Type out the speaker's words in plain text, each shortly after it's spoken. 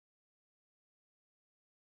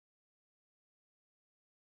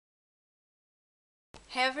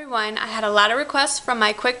Hey everyone, I had a lot of requests from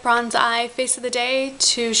my quick bronze eye face of the day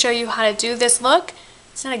to show you how to do this look.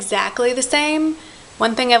 It's not exactly the same.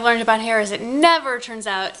 One thing I've learned about hair is it never turns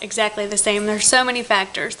out exactly the same. There's so many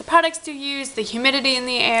factors. The products you use, the humidity in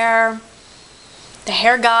the air, the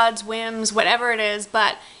hair god's whims, whatever it is,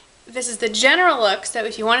 but this is the general look, so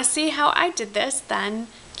if you want to see how I did this, then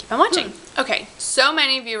keep on watching. Okay, so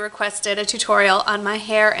many of you requested a tutorial on my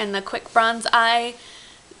hair in the quick bronze eye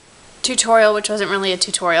tutorial, which wasn't really a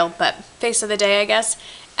tutorial, but face of the day, I guess.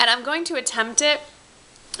 And I'm going to attempt it,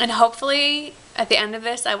 and hopefully at the end of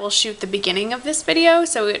this I will shoot the beginning of this video,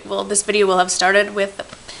 so this video will have started with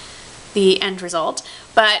the end result.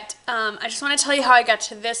 But I just want to tell you how I got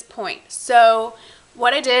to this point. So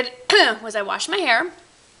what I did was I washed my hair,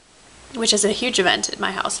 which is a huge event at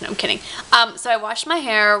my house. No, I'm kidding. So I washed my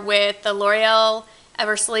hair with the L'Oreal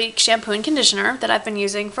Eversleek shampoo and conditioner that I've been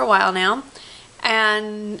using for a while now.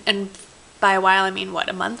 And by a while I mean what,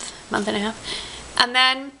 a month and a half, and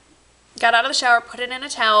then got out of the shower, put it in a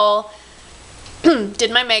towel, did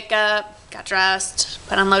my makeup, got dressed,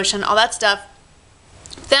 put on lotion, all that stuff.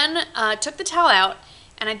 Then took the towel out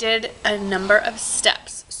and I did a number of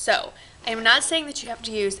steps. So I am not saying that you have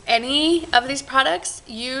to use any of these products.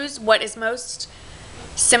 Use what is most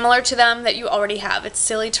similar to them that you already have. It's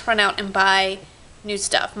silly to run out and buy new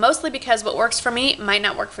stuff, mostly because what works for me might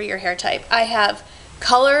not work for your hair type. I have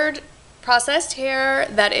colored processed hair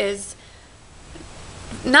that is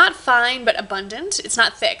not fine but abundant. It's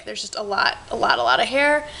not thick. There's just a lot of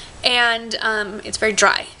hair, and it's very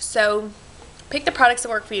dry. So pick the products that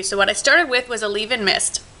work for you. So what I started with was a leave-in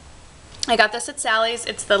mist. I got this at Sally's.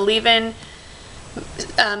 It's the leave-in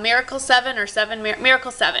Miracle 7 or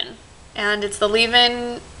Miracle 7, and it's the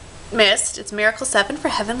leave-in mist. It's Miracle 7 for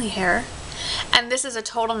heavenly hair. And this is a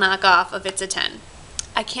total knockoff of It's a 10.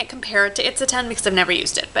 I can't compare it to It's a 10 because I've never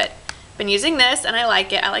used it, but I've been using this and I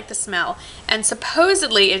like it. I like the smell. And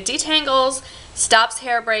supposedly it detangles, stops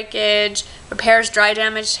hair breakage, repairs dry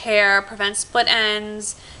damaged hair, prevents split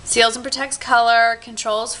ends, seals and protects color,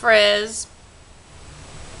 controls frizz,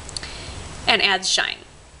 and adds shine.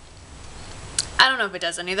 I don't know if it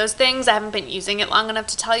does any of those things. I haven't been using it long enough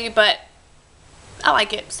to tell you, but I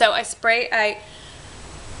like it. So I sprayed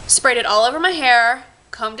it all over my hair,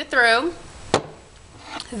 combed it through.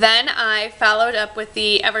 Then I followed up with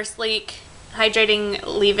the Eversleek Hydrating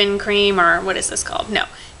Leave-In Cream, or what is this called? No,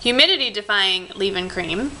 Humidity Defying Leave-In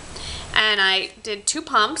Cream. And I did 2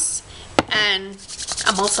 pumps and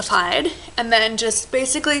emulsified, and then just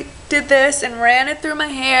basically did this and ran it through my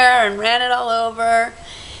hair and ran it all over.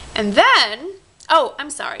 And then, oh, I'm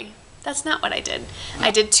sorry. That's not what I did.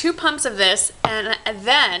 I did 2 pumps of this, and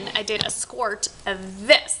then I did a squirt of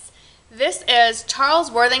this. This is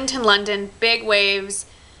Charles Worthington London Big Waves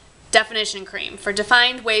Definition Cream for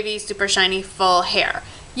defined, wavy, super shiny, full hair.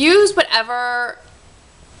 Use whatever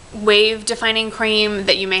wave defining cream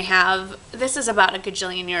that you may have. This is about a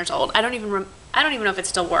gajillion years old. I don't even know if it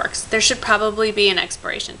still works. There should probably be an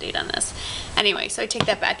expiration date on this. Anyway, so I take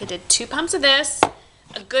that back. I did 2 pumps of this,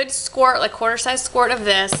 a good squirt, like quarter-size squirt of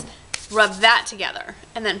this, rub that together,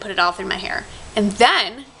 and then put it all through my hair. And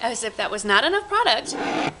then, as if that was not enough product,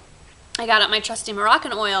 I got out my trusty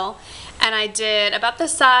Moroccan oil, and I did about the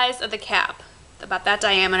size of the cap, about that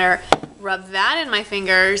diameter, rubbed that in my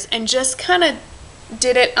fingers, and just kind of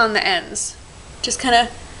did it on the ends. Just kind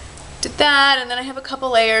of did that, and then I have a couple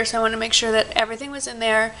layers, so I want to make sure that everything was in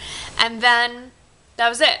there. And then that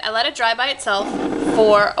was it. I let it dry by itself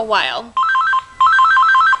for a while.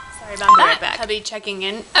 Sorry about that. Right back. Hubby checking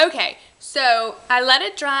in. Okay, so I let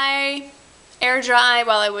it dry, air dry,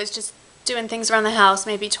 while I was just doing things around the house,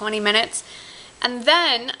 maybe 20 minutes. And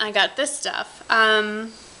then I got this stuff.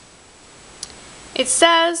 It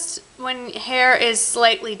says when hair is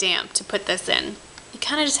slightly damp to put this in. You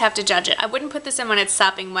kind of just have to judge it. I wouldn't put this in when it's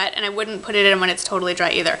sopping wet, and I wouldn't put it in when it's totally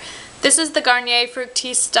dry either. This is the Garnier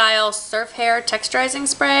Fructis style Surf Hair Texturizing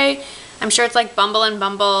Spray. I'm sure it's like Bumble and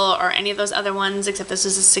Bumble or any of those other ones, except this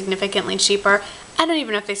is significantly cheaper. I don't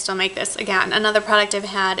even know if they still make this. Again, another product I've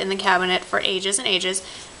had in the cabinet for ages and ages,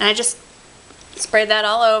 and I just sprayed that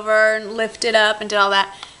all over and lifted up and did all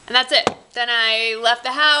that, and that's it. Then I left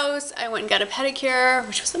the house. I went and got a pedicure,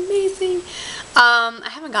 which was amazing. I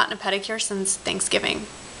haven't gotten a pedicure since Thanksgiving,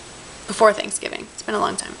 before Thanksgiving. It's been a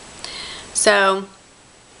long time. So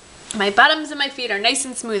my bottoms and my feet are nice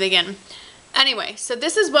and smooth again. Anyway, so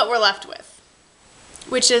this is what we're left with,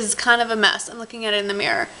 which is kind of a mess. I'm looking at it in the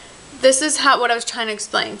mirror. This is what I was trying to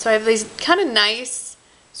explain. So I have these kind of nice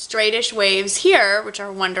straightish waves here, which are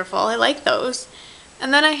wonderful. I like those.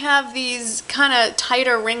 And then I have these kind of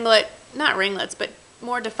tighter ringlet, not ringlets, but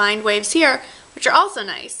more defined waves here, which are also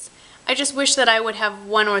nice. I just wish that I would have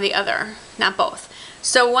one or the other, not both.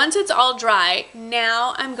 So once it's all dry,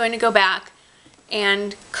 now I'm going to go back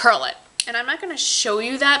and curl it. And I'm not going to show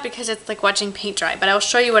you that because it's like watching paint dry, but I'll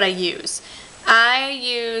show you what I use. I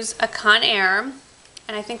use a Conair,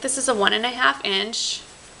 and I think this is a 1.5 inch,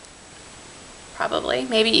 probably,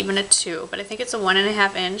 maybe even a 2, but I think it's a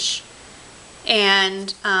 1.5 inch.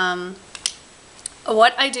 And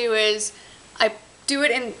what I do is I do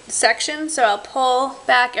it in sections, so I'll pull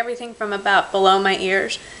back everything from about below my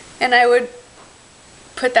ears, and I would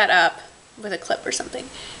put that up with a clip or something.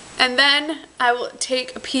 And then I will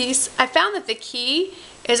take a piece. I found that the key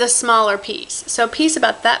is a smaller piece. So a piece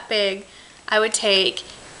about that big I would take,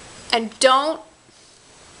 and I'm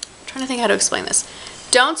trying to think how to explain this.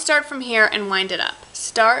 Don't start from here and wind it up.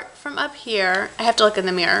 Start from up here. I have to look in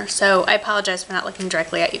the mirror, so I apologize for not looking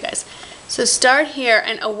directly at you guys. So start here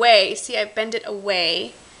and away. See, I bend it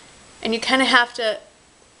away, and you kind of have to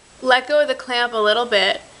let go of the clamp a little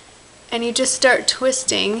bit, and you just start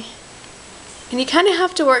twisting. And you kind of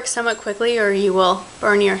have to work somewhat quickly or you will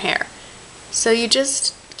burn your hair. So you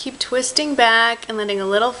just keep twisting back and letting a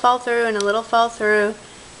little fall through and a little fall through,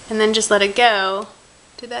 and then just let it go.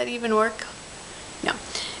 Did that even work? No.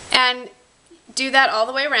 And do that all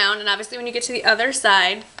the way around, and obviously when you get to the other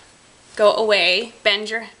side, go away, bend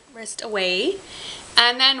your wrist away.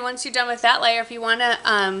 And then once you're done with that layer, if you want to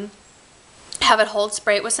have it hold,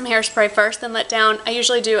 spray it with some hairspray first, then let down. I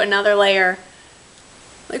usually do another layer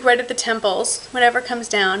like right at the temples, whatever comes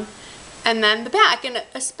down, and then the back. And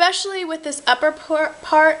especially with this upper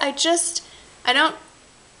part, I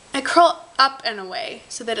curl up and away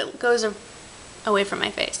so that it goes away from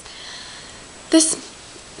my face. This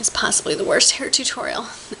is possibly the worst hair tutorial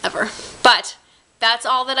ever, but that's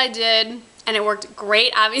all that I did, and it worked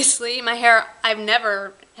great. Obviously, my hair, I've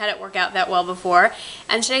never had it work out that well before,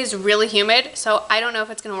 and today is really humid, so I don't know if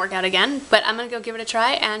it's going to work out again, but I'm going to go give it a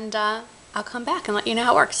try, and I'll come back and let you know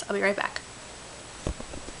how it works. I'll be right back.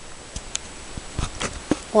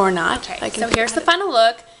 Or not. Okay, so here's the final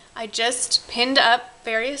look. I just pinned up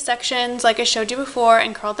various sections like I showed you before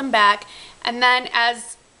and curled them back, and then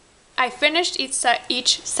as I finished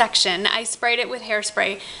each section, I sprayed it with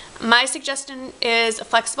hairspray. My suggestion is a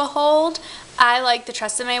flexible hold. I like the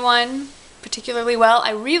Tresemme one particularly well.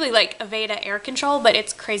 I really like Aveda Air Control, but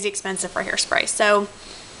it's crazy expensive for hairspray, so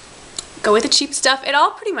go with the cheap stuff. It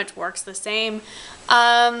all pretty much works the same.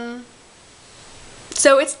 So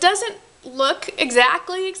it doesn't look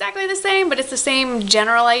exactly the same, but it's the same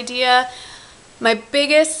general idea. My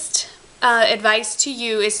biggest advice to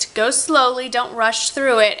you is to go slowly, don't rush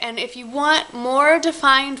through it, and if you want more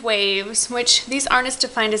defined waves, which these aren't as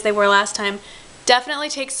defined as they were last time, definitely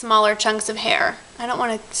take smaller chunks of hair. I don't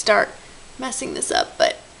want to start messing this up,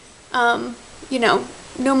 but you know,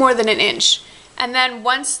 no more than 1 inch. And then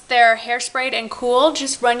once they're hairsprayed and cooled,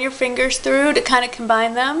 just run your fingers through to kind of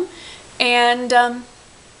combine them, and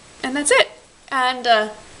that's it. And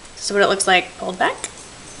this is what it looks like pulled back,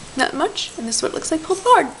 not much, and this is what it looks like pulled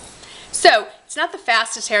forward. So it's not the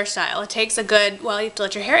fastest hairstyle. It takes a good, well, you have to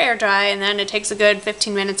let your hair air dry, and then it takes a good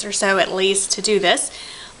 15 minutes or so at least to do this.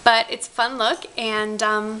 But it's a fun look, and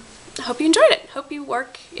I hope you enjoyed it. Hope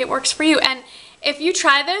it works for you. And if you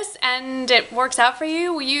try this and it works out for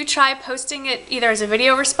you, will you try posting it either as a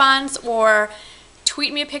video response or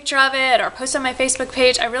tweet me a picture of it or post on my Facebook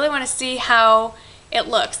page? I really want to see how it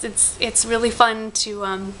looks. It's really fun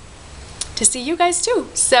to see you guys too.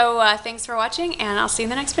 So thanks for watching, and I'll see you in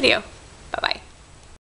the next video. Bye-bye.